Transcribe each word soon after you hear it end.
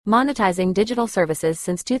monetizing digital services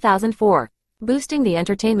since 2004, boosting the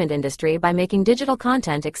entertainment industry by making digital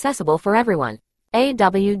content accessible for everyone.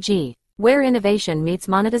 AWG, where innovation meets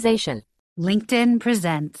monetization. LinkedIn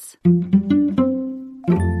presents.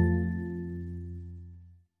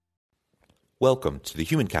 Welcome to the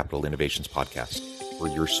Human Capital Innovations Podcast. We're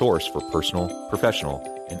your source for personal,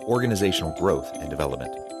 professional, and organizational growth and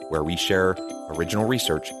development, where we share original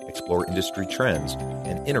research, explore industry trends,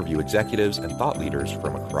 and interview executives and thought leaders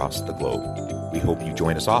from across the globe. We hope you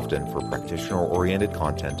join us often for practitioner-oriented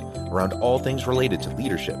content around all things related to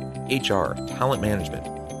leadership, HR, talent management,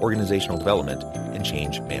 organizational development, and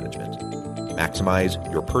change management.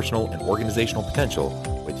 Maximize your personal and organizational potential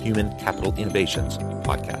with Human Capital Innovations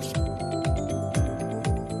Podcast.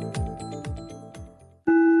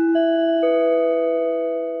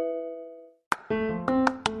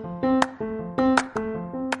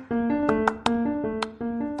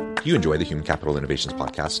 If you enjoy the Human Capital Innovations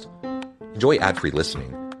Podcast, enjoy ad-free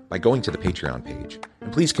listening by going to the Patreon page,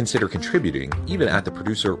 and please consider contributing even at the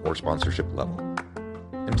producer or sponsorship level.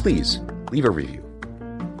 And please leave a review.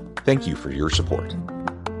 Thank you for your support.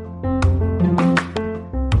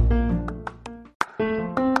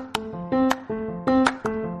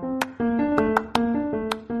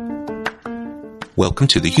 Welcome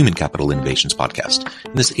to the Human Capital Innovations Podcast.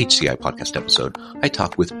 In this HCI podcast episode, I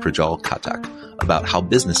talk with Projjal Ghatak about how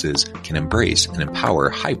businesses can embrace and empower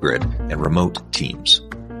hybrid and remote teams.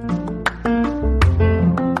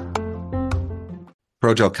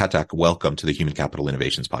 Projjal Ghatak, welcome to the Human Capital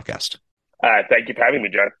Innovations Podcast. Thank you for having me,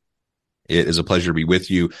 John. It is a pleasure to be with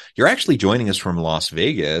you. You're actually joining us from Las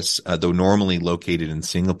Vegas, though normally located in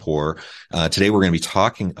Singapore. Today, we're going to be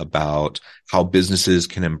talking about how businesses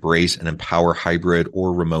can embrace and empower hybrid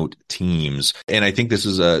or remote teams. And I think this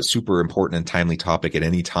is a super important and timely topic at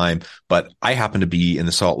any time. But I happen to be in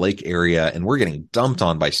the Salt Lake area, and we're getting dumped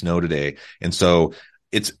on by snow today. And so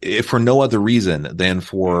it's if for no other reason than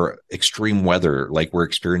for extreme weather like we're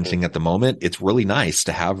experiencing at the moment. It's really nice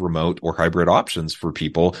to have remote or hybrid options for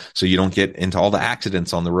people so you don't get into all the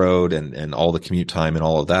accidents on the road and all the commute time and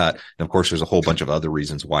all of that. And of course, there's a whole bunch of other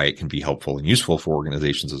reasons why it can be helpful and useful for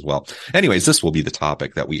organizations as well. Anyways, this will be the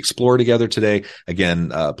topic that we explore together today.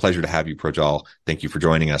 Again, pleasure to have you, Projjal. Thank you for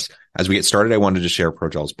joining us. As we get started, I wanted to share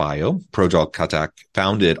Projjal's bio. Projjal Ghatak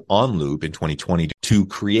founded OnLoop in 2020 to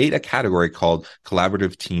create a category called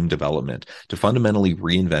collaborative team development to fundamentally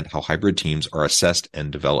reinvent how hybrid teams are assessed and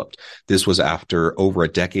developed. This was after over a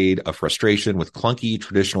decade of frustration with clunky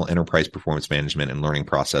traditional enterprise performance management and learning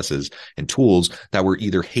processes and tools that were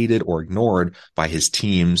either hated or ignored by his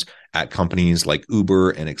teams at companies like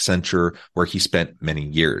Uber and Accenture, where he spent many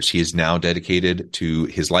years. He is now dedicated to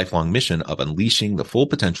his lifelong mission of unleashing the full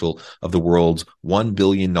potential of the world's 1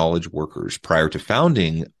 billion knowledge workers. Prior to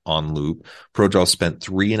founding OnLoop, Projjal spent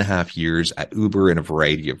 3.5 years at Uber in a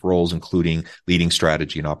variety of roles, including leading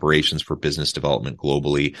strategy and operations for business development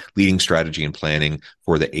globally, leading strategy and planning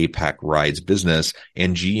for the APAC Rides business,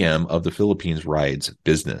 and GM of the Philippines Rides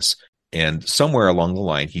business. And somewhere along the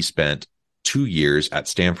line, he spent 2 years at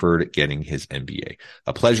Stanford getting his MBA.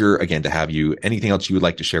 A pleasure again to have you. Anything else you would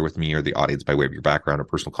like to share with me or the audience by way of your background or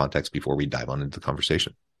personal context before we dive on into the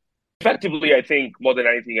conversation? Effectively, I think more than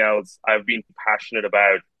anything else, I've been passionate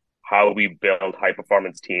about how we build high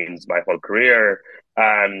performance teams my whole career.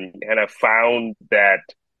 And I found that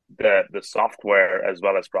the software as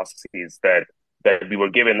well as processes that we were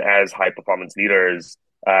given as high performance leaders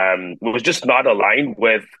was just not aligned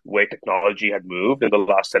with where technology had moved in the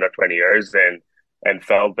last 10 or 20 years, and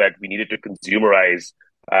felt that we needed to consumerize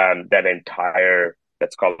that entire,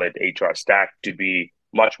 let's call it HR stack, to be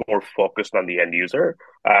much more focused on the end user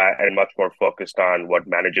and much more focused on what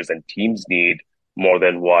managers and teams need more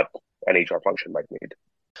than what an HR function might need.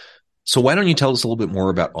 So why don't you tell us a little bit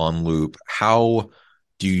more about OnLoop? How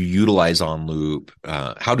do you utilize OnLoop?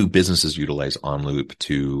 How do businesses utilize OnLoop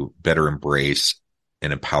to better embrace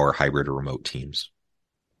and empower hybrid or remote teams?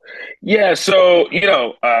 Yeah, so,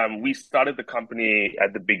 we started the company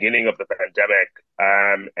at the beginning of the pandemic.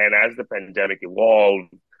 And as the pandemic evolved,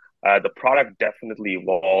 the product definitely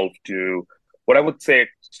evolved to what I would say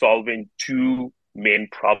solving two main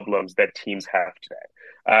problems that teams have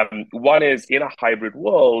today. One is, in a hybrid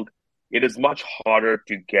world, it is much harder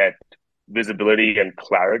to get visibility and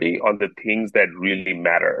clarity on the things that really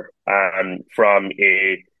matter from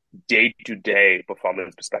a day-to-day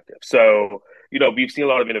performance perspective. So, we've seen a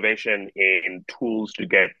lot of innovation in tools to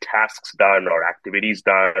get tasks done or activities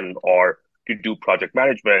done or to do project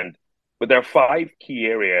management. But there are 5 key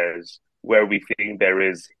areas where we think there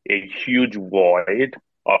is a huge void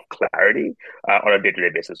of clarity on a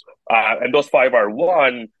day-to-day basis. And those 5 are: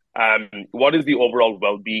 1, what is the overall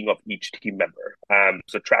well-being of each team member?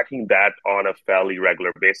 So tracking that on a fairly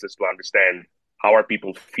regular basis to understand how are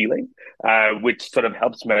people feeling, which sort of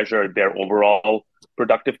helps measure their overall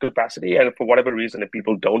productive capacity. And for whatever reason, if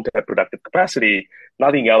people don't have productive capacity,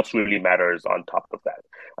 nothing else really matters on top of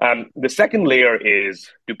that. The second layer is,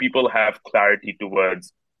 do people have clarity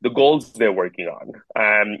towards the goals they're working on?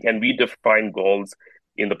 And we define goals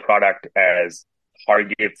in the product as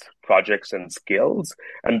targets, projects, and skills.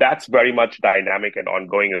 And that's very much dynamic and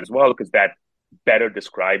ongoing as well, because that better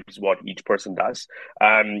describes what each person does.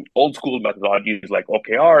 Old school methodologies like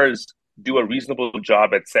OKRs do a reasonable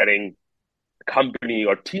job at setting company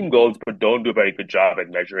or team goals, but don't do a very good job at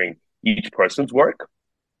measuring each person's work.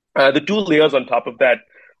 The two layers on top of that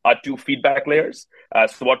are two feedback layers.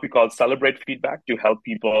 So what we call celebrate feedback to help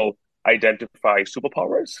people identify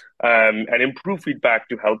superpowers, and improve feedback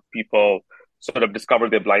to help people sort of discover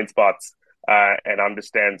their blind spots, and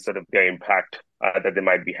understand sort of their impact that they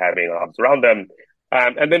might be having on others around them.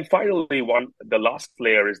 And then finally, the last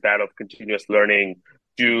layer is that of continuous learning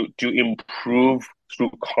to improve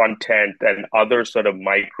through content and other sort of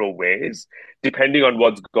micro ways, depending on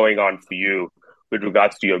what's going on for you with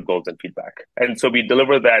regards to your goals and feedback. And so we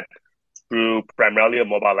deliver that through primarily a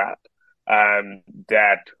mobile app,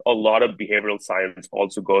 that a lot of behavioral science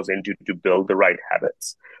also goes into to build the right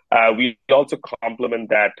habits. We also complement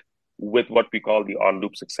that with what we call the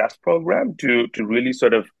on-loop success program to really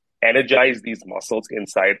sort of energize these muscles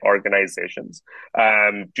inside organizations,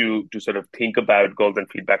 to sort of think about goals and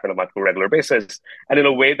feedback on a much more regular basis, and in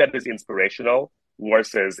a way that is inspirational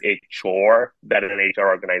versus a chore that an HR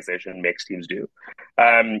organization makes teams do.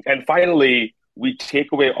 And finally, we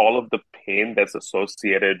take away all of the pain that's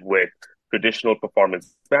associated with traditional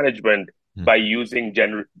performance management by using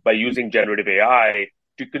generative AI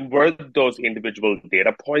to convert those individual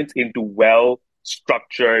data points into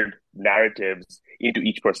well-structured narratives into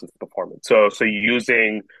each person's performance. So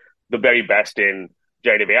using the very best in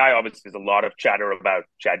generative AI, obviously there's a lot of chatter about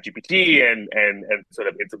ChatGPT and sort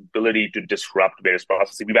of its ability to disrupt various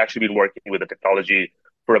processes. We've actually been working with the technology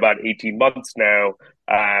for about 18 months now,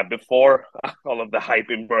 before all of the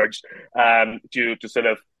hype emerged, to sort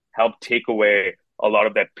of help take away a lot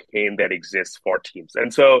of that pain that exists for teams.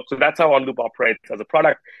 And so that's how OnLoop operates as a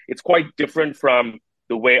product. It's quite different from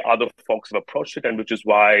the way other folks have approached it, and which is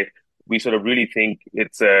why we sort of really think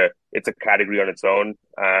it's a category on its own,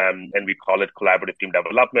 and we call it collaborative team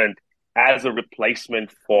development as a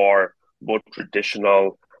replacement for more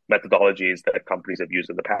traditional methodologies that companies have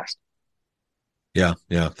used in the past. Yeah.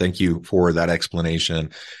 Thank you for that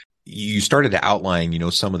explanation. You started to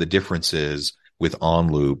outline, some of the differences with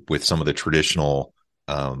OnLoop, with some of the traditional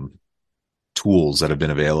tools that have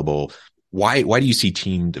been available. Why do you see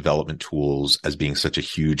team development tools as being such a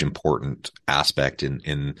huge, important aspect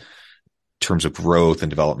in terms of growth and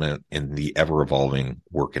development in the ever-evolving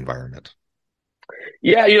work environment?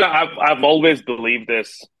 Yeah, I've always believed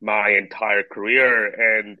this my entire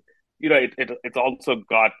career, and it's also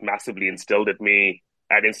got massively instilled at me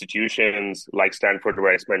at institutions like Stanford,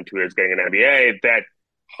 where I spent 2 years getting an MBA, that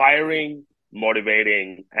hiring,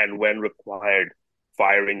 motivating, and when required,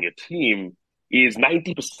 firing your team is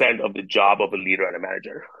 90% of the job of a leader and a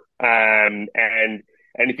manager. And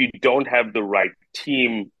if you don't have the right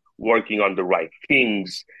team working on the right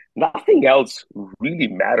things, nothing else really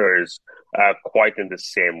matters quite in the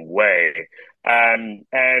same way. And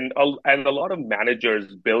a lot of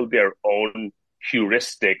managers build their own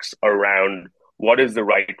heuristics around what is the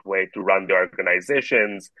right way to run their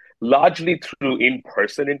organizations, largely through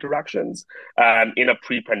in-person interactions, in a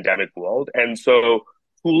pre-pandemic world. And so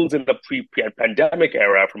tools in the pre-pandemic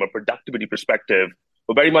era, from a productivity perspective,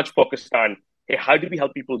 were very much focused on, hey, how do we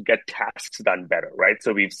help people get tasks done better, right?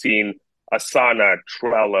 So we've seen Asana,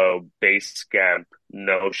 Trello, Basecamp,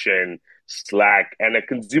 Notion, Slack, and a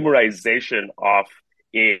consumerization of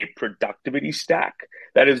a productivity stack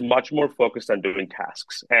that is much more focused on doing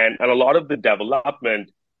tasks. And a lot of the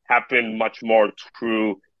development happened much more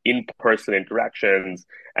through in-person interactions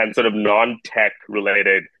and sort of non-tech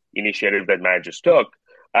related initiatives that managers took.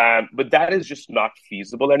 But that is just not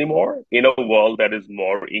feasible anymore in a world that is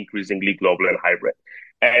more increasingly global and hybrid.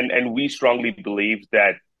 And we strongly believe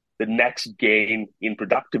that the next gain in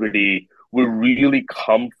productivity will really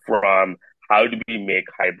come from how do we make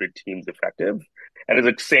hybrid teams effective. And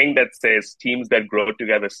there's a saying that says teams that grow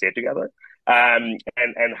together stay together. And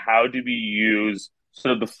how do we use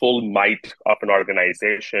sort of the full might of an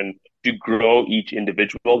organization to grow each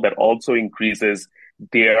individual that also increases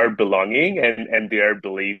their belonging and their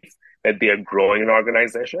belief that they are growing an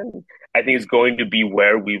organization. I think is going to be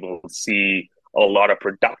where we will see a lot of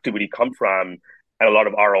productivity come from. and a lot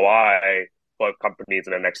of ROI for companies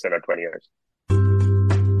in the next 10 or 20 years.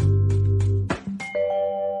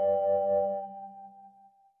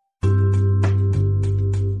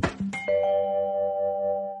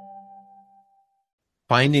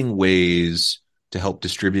 Finding ways to help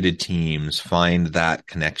distributed teams find that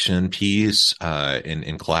connection piece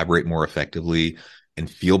and collaborate more effectively and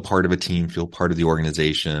feel part of a team, feel part of the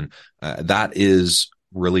organization. That is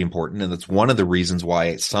really important. And that's one of the reasons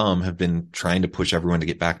why some have been trying to push everyone to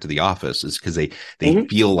get back to the office, is because they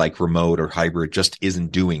feel like remote or hybrid just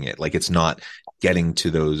isn't doing it. Like it's not getting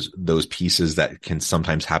to those pieces that can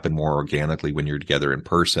sometimes happen more organically when you're together in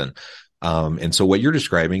person. And so what you're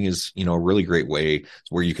describing is, a really great way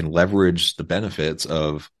where you can leverage the benefits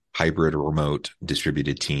of hybrid or remote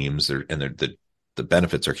distributed teams. The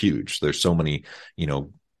benefits are huge. There's so many,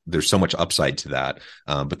 there's so much upside to that.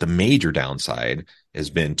 But the major downside has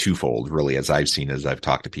been twofold, really, as I've seen, as I've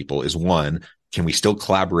talked to people, is one, can we still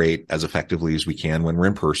collaborate as effectively as we can when we're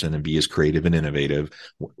in person and be as creative and innovative,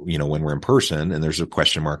 when we're in person? And there's a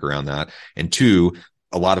question mark around that. And two,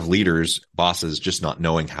 a lot of leaders, bosses, just not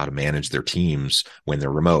knowing how to manage their teams when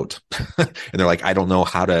they're remote. And they're like, I don't know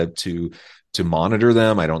how to monitor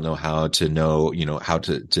them. I don't know how to know, how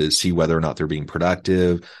to see whether or not they're being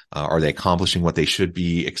productive. Are they accomplishing what they should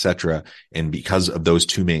be, et cetera? And because of those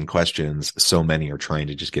two main questions, so many are trying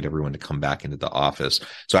to just get everyone to come back into the office.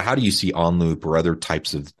 So how do you see OnLoop or other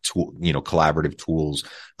types of collaborative tools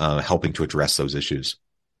helping to address those issues?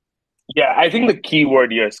 Yeah, I think the key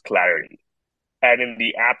word here is clarity. And in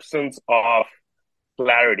the absence of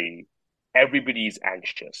clarity, everybody's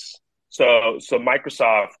anxious. So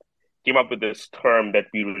Microsoft came up with this term that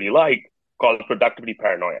we really like called productivity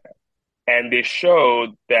paranoia. And they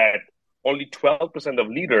showed that only 12% of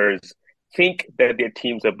leaders think that their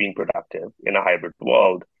teams are being productive in a hybrid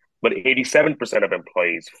world, but 87% of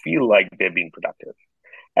employees feel like they're being productive.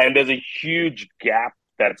 And there's a huge gap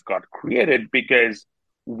that's got created because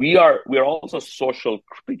we're also social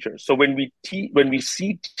creatures. So when we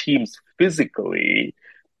see teams physically,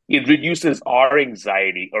 it reduces our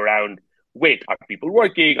anxiety around, wait, are people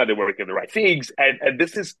working? Are they working on the right things? And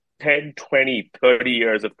this is 10, 20, 30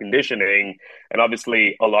 years of conditioning. And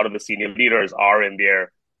obviously a lot of the senior leaders are in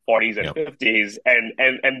their 40s and 50s.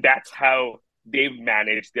 And that's how they've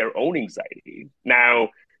managed their own anxiety. Now,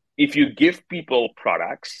 if you give people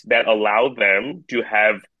products that allow them to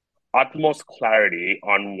have utmost clarity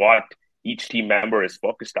on what each team member is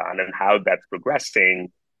focused on and how that's progressing,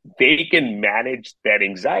 they can manage that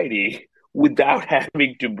anxiety without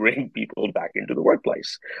having to bring people back into the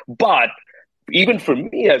workplace. But even for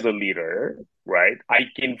me as a leader, right, I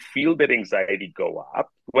can feel that anxiety go up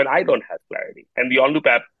when I don't have clarity. And the OnLoop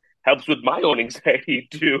app helps with my own anxiety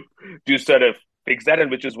to sort of fix that, and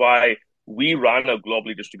which is why we run a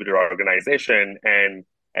globally distributed organization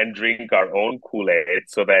and drink our own Kool-Aid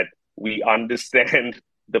so that we understand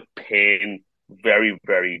the pain very,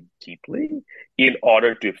 very deeply in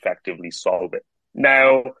order to effectively solve it.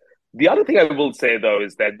 Now, the other thing I will say, though,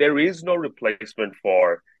 is that there is no replacement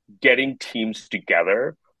for getting teams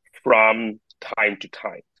together from time to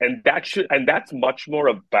time. And that's much more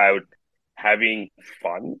about having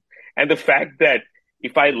fun. And the fact that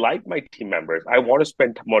if I like my team members, I want to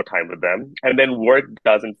spend more time with them, and then work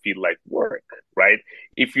doesn't feel like work, right?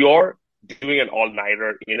 If you're doing an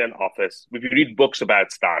all-nighter in an office, if you read books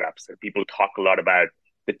about startups, and people talk a lot about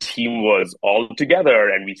the team was all together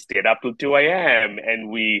and we stayed up till 2 a.m. and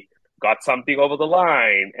we got something over the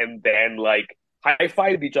line and then like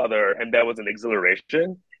high-fived each other and there was an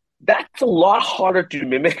exhilaration. That's a lot harder to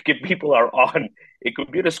mimic if people are on a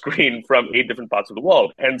computer screen from 8 different parts of the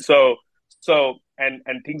world. And so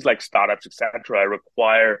things like startups, etc.,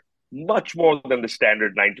 require much more than the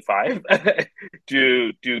standard 9 to 5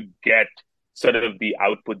 to get sort of the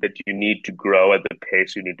output that you need to grow at the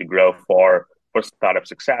pace you need to grow for startup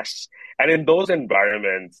success. And in those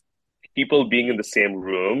environments, people being in the same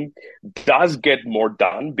room does get more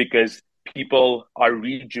done because people are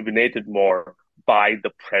rejuvenated more by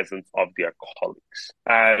the presence of their colleagues.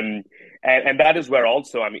 And that is where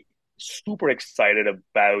also I'm super excited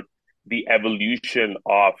about the evolution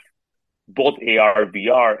of both AR,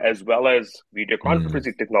 VR, as well as video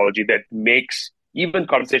conferencing technology that makes even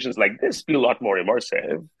conversations like this feel a lot more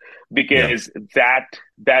immersive, because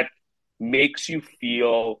that makes you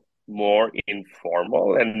feel more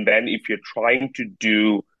informal. And then if you're trying to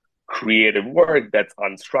do creative work that's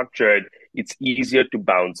unstructured, it's easier to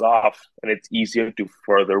bounce off and it's easier to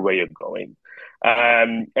further where you're going.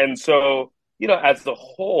 And so, as a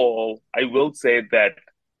whole, I will say that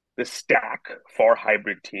the stack for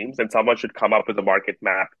hybrid teams, and someone should come up with a market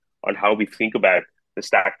map on how we think about the the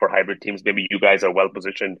stack for hybrid teams. Maybe you guys are well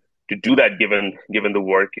positioned to do that given the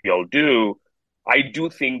work y'all do. I do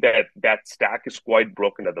think that that stack is quite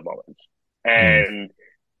broken at the moment, Mm.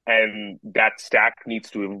 and that stack needs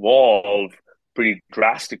to evolve pretty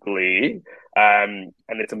drastically. And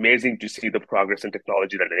it's amazing to see the progress in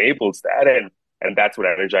technology that enables that, and that's what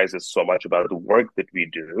energizes so much about the work that we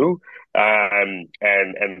do,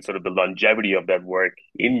 and sort of the longevity of that work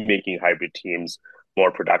in making hybrid teams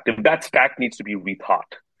more productive. That stack needs to be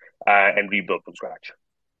rethought and rebuilt from scratch.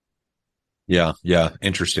 Yeah, yeah,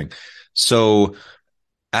 interesting. So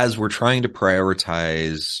as we're trying to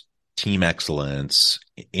prioritize team excellence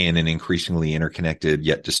in an increasingly interconnected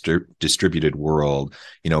yet distributed world,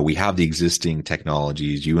 we have the existing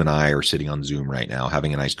technologies. You and I are sitting on Zoom right now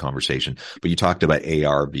having a nice conversation, but you talked about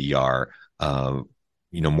AR, VR,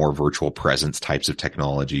 more virtual presence types of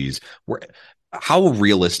technologies. How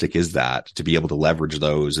realistic is that to be able to leverage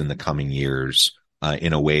those in the coming years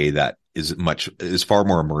in a way that is far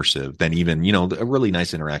more immersive than even, a really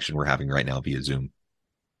nice interaction we're having right now via Zoom?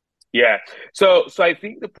 Yeah. So I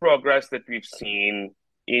think the progress that we've seen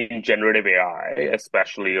in generative AI,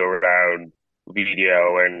 especially around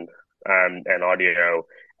video and audio,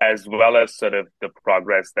 as well as sort of the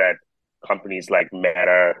progress that companies like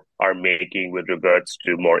Meta are making with regards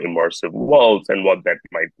to more immersive worlds and what that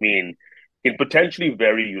might mean, can potentially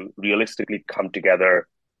very realistically come together,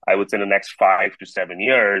 I would say, in the next 5 to 7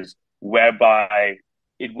 years, whereby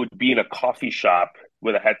it would be in a coffee shop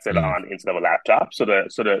with a headset Mm. on instead of a laptop. So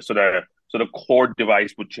the core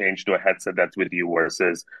device would change to a headset that's with you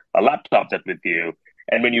versus a laptop that's with you.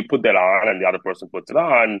 And when you put that on and the other person puts it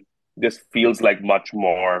on, this feels like much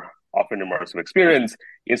more of an immersive experience.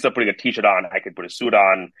 Instead of putting a t-shirt on, I could put a suit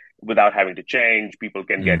on without having to change. People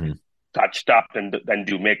can get Mm-hmm. touched up and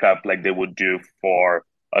do makeup like they would do for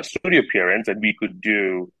a studio appearance, and we could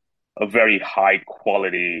do a very high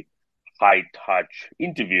quality, high touch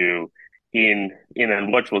interview in a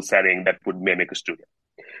virtual setting that would mimic a studio.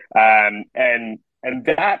 And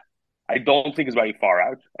that I don't think is very far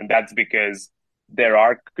out, and that's because there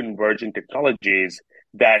are converging technologies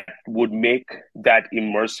that would make that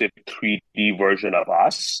immersive 3D version of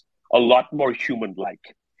us a lot more human-like.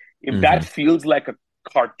 If Mm-hmm. that feels like a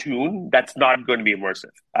cartoon, that's not going to be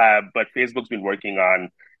immersive. But Facebook's been working on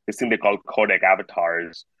this thing they call codec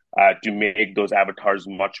avatars to make those avatars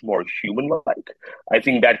much more human-like. I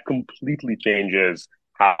think that completely changes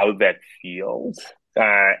how that feels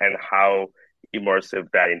and how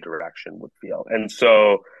immersive that interaction would feel. And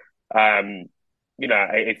so,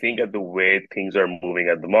 I think at the way things are moving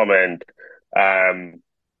at the moment,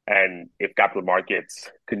 and if capital markets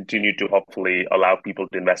continue to hopefully allow people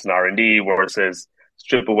to invest in R&D versus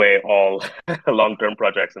strip away all long-term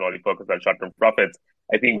projects and only focus on short-term profits,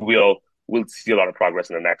 I think we'll see a lot of progress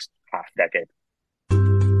in the next half decade.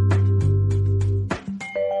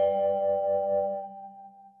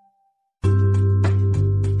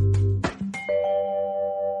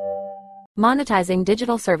 Monetizing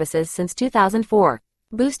digital services since 2004.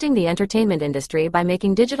 Boosting the entertainment industry by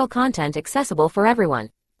making digital content accessible for everyone.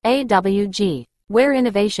 AWG, where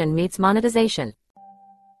innovation meets monetization.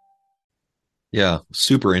 Yeah,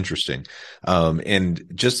 super interesting. And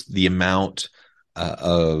just the amount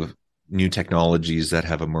of new technologies that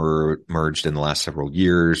have emerged in the last several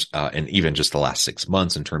years, and even just the last 6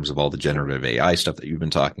 months in terms of all the generative AI stuff that you've been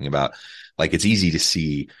talking about. Like, it's easy to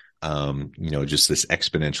see, just this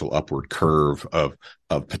exponential upward curve of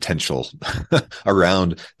potential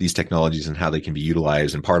around these technologies and how they can be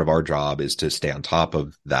utilized. And part of our job is to stay on top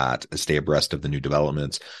of that, stay abreast of the new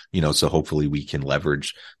developments, so hopefully we can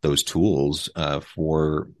leverage those tools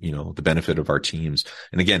for, the benefit of our teams.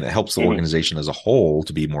 And again, it helps the organization as a whole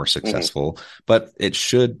to be more successful, but it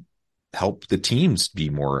should help the teams be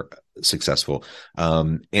more successful.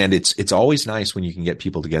 And it's always nice when you can get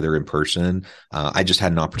people together in person. I just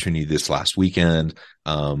had an opportunity this last weekend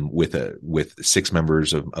with 6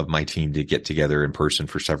 members of my team to get together in person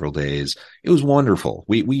for several days. It was wonderful.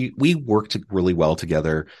 We worked really well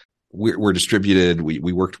together. We're distributed.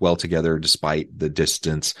 We worked well together despite the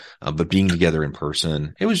distance, but being together in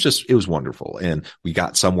person, it was wonderful. And we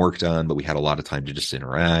got some work done, but we had a lot of time to just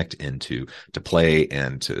interact and to play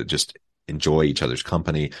and to just enjoy each other's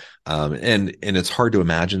company. And it's hard to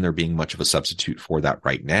imagine there being much of a substitute for that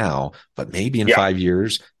right now, but maybe in 5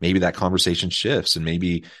 years, maybe that conversation shifts, and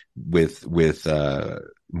maybe with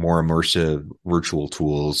more immersive virtual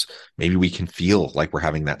tools, maybe we can feel like we're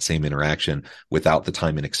having that same interaction without the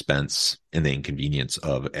time and expense and the inconvenience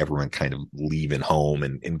of everyone kind of leaving home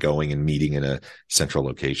and going and meeting in a central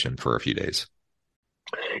location for a few days.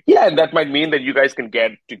 Yeah, and that might mean that you guys can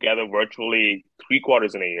get together virtually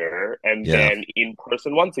three-quarters in a year, and Yeah. then in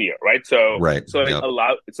person once a year, right? So Right. so Yep.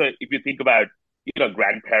 so if you think about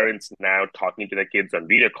grandparents now talking to their kids on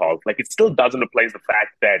video calls, like it still doesn't replace the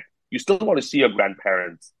fact that you still want to see your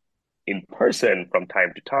grandparents in person from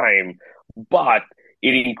time to time, but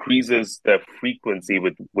it increases the frequency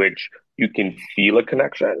with which you can feel a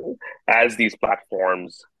connection as these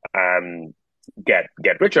platforms get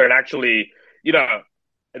richer. And actually, you know,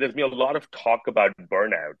 there's been a lot of talk about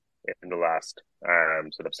burnout in the last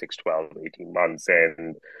sort of 6, 12, 18 months.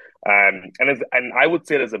 And I would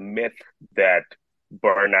say there's a myth that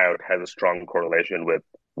burnout has a strong correlation with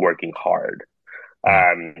working hard,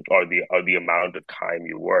 Mm. or the amount of time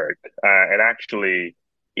you work. And actually,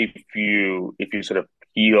 if you sort of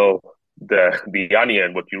peel the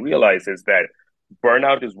onion, what you realize is that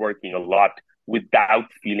burnout is working a lot without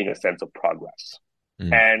feeling a sense of progress.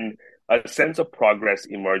 Mm. And a sense of progress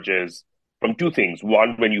emerges from two things.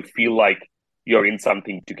 One, when you feel like you're in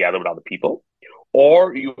something together with other people,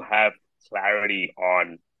 or you have clarity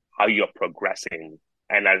on how you're progressing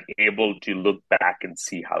and are able to look back and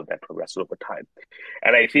see how that progresses over time.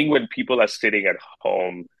 And I think when people are sitting at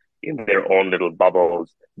home in their own little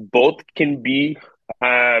bubbles, both can be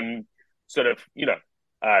sort of,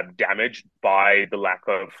 damaged by the lack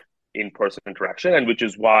of in-person interaction, and which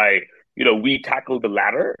is why, we tackle the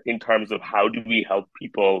latter in terms of how do we help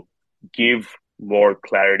people give more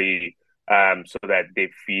clarity, so that they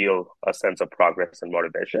feel a sense of progress and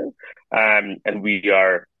motivation. And we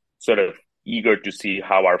are sort of eager to see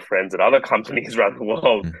how our friends at other companies around the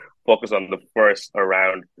world Mm. focus on the first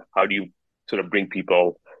around how do you sort of bring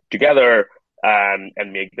people together,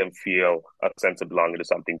 and make them feel a sense of belonging to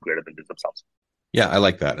something greater than just themselves. Yeah, I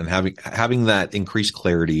like that. And having that increased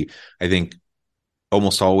clarity, I think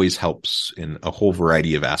almost always helps in a whole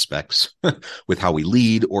variety of aspects with how we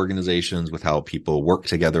lead organizations, with how people work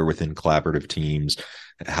together within collaborative teams,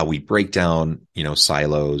 how we break down,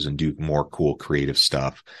 silos and do more cool creative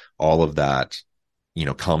stuff. All of that,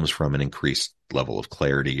 comes from an increased level of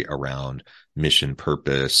clarity around mission,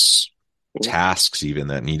 purpose, tasks even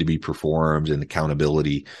that need to be performed, and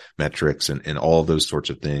accountability metrics, and all of those sorts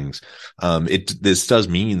of things. This does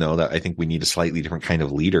mean though that I think we need a slightly different kind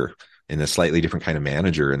of leader and a slightly different kind of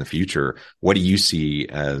manager in the future. What do you see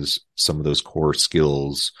as some of those core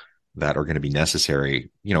skills that are going to be necessary,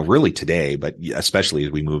 really today, but especially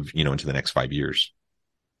as we move, into the next 5 years?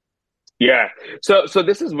 Yeah. So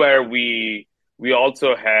this is where we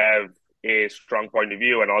also have a strong point of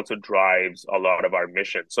view and also drives a lot of our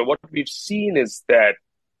mission. So what we've seen is that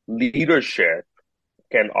leadership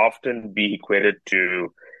can often be equated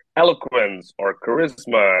to eloquence or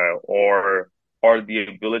charisma, or the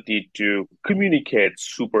ability to communicate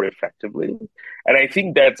super effectively. And I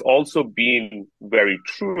think that's also been very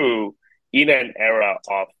true in an era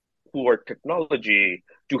of poor technology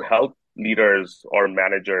to help leaders or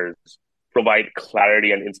managers provide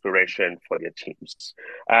clarity and inspiration for their teams.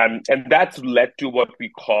 And that's led to what we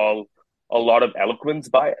call a lot of eloquence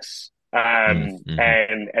bias. Mm-hmm.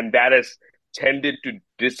 And that has tended to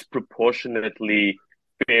disproportionately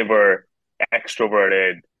favor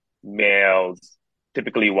extroverted males,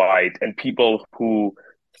 typically white, and people who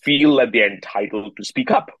feel that they're entitled to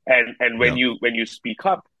speak up. And Yeah. when you speak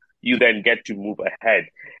up, you then get to move ahead.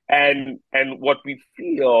 And what we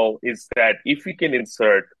feel is that if we can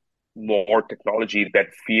insert more technology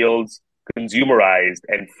that feels consumerized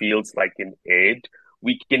and feels like an aid,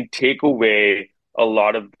 we can take away a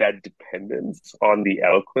lot of that dependence on the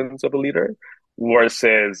eloquence of a leader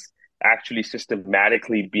versus actually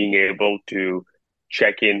systematically being able to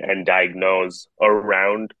check in and diagnose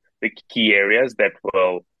around the key areas that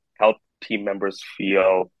will help team members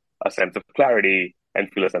feel a sense of clarity and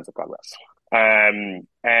feel a sense of progress. And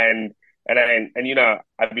I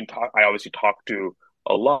obviously talk to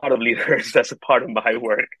a lot of leaders as a part of my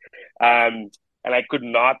work. And I could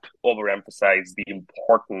not overemphasize the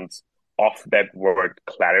importance of that word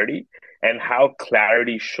clarity and how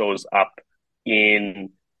clarity shows up in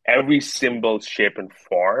every symbol, shape, and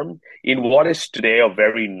form in what is today a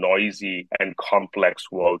very noisy and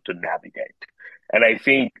complex world to navigate. And I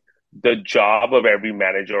think the job of every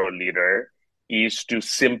manager or leader is to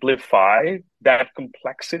simplify that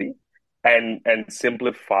complexity and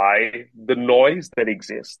simplify the noise that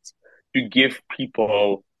exists to give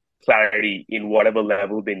people clarity in whatever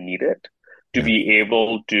level they need it to Yeah. be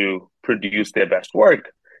able to produce their best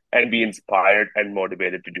work and be inspired and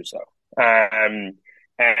motivated to do so. And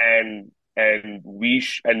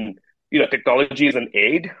technology is an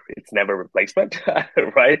aid; it's never a replacement,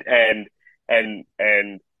 right? And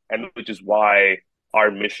which is why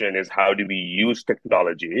our mission is how do we use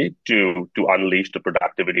technology to unleash the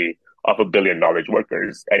productivity of 1 billion knowledge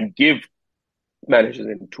workers and give managers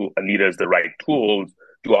and leaders the right tools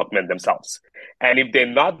to augment themselves. And if they're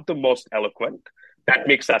not the most eloquent, that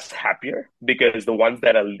makes us happier because the ones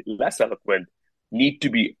that are less eloquent need to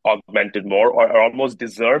be augmented more or almost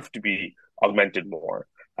deserve to be augmented more.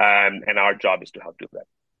 And our job is to help do that.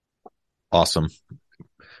 Awesome.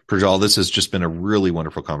 Projjal, this has just been a really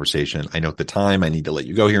wonderful conversation. I know at the time I need to let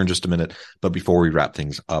you go here in just a minute, but before we wrap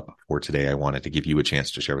things up for today, I wanted to give you a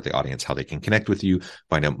chance to share with the audience how they can connect with you,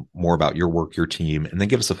 find out more about your work, your team, and then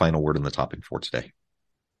give us a final word on the topic for today.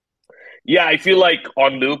 Yeah, I feel like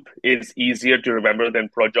On Loop is easier to remember than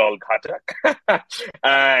Projjal Ghatak.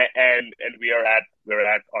 And we're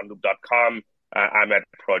at onloop.com. I'm at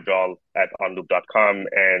Projjal at onloop.com,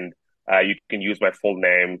 and you can use my full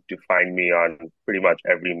name to find me on pretty much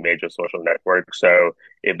every major social network. So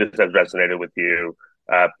if this has resonated with you,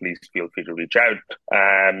 please feel free to reach out.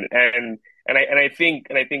 And I think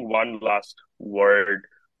one last word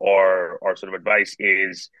or sort of advice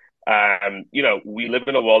is, we live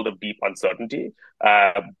in a world of deep uncertainty,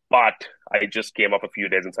 but I just came up a few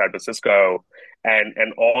days in San Francisco,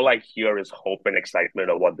 and all I hear is hope and excitement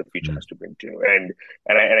of what the future has to bring to. And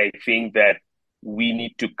I think that we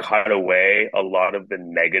need to cut away a lot of the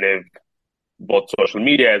negative, both social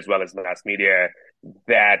media as well as mass media,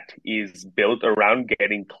 that is built around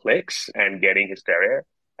getting clicks and getting hysteria,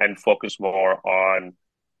 and focus more on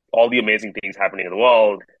all the amazing things happening in the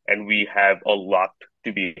world. And we have a lot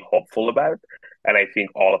to be hopeful about. And I think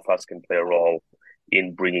all of us can play a role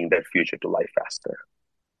in bringing that future to life faster.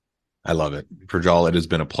 I love it. Projjal, it has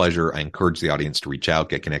been a pleasure. I encourage the audience to reach out,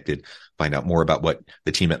 get connected, find out more about what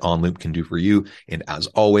the team at OnLoop can do for you. And as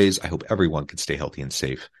always, I hope everyone can stay healthy and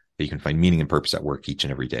safe, that you can find meaning and purpose at work each and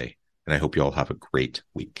every day. And I hope you all have a great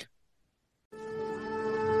week.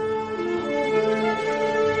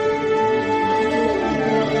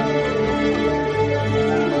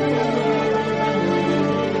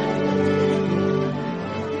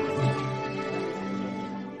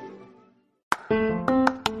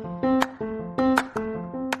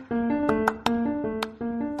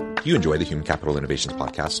 Do you enjoy the Human Capital Innovations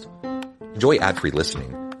podcast? Enjoy ad-free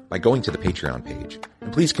listening by going to the Patreon page,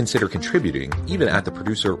 and please consider contributing even at the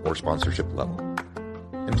producer or sponsorship level.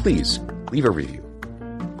 And please leave a review.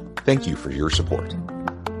 Thank you for your support.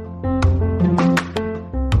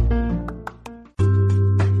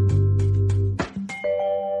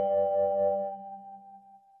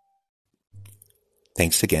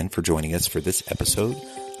 Thanks again for joining us for this episode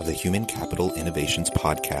of the Human Capital Innovations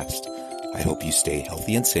podcast. I hope you stay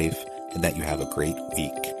healthy and safe and that you have a great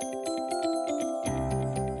week.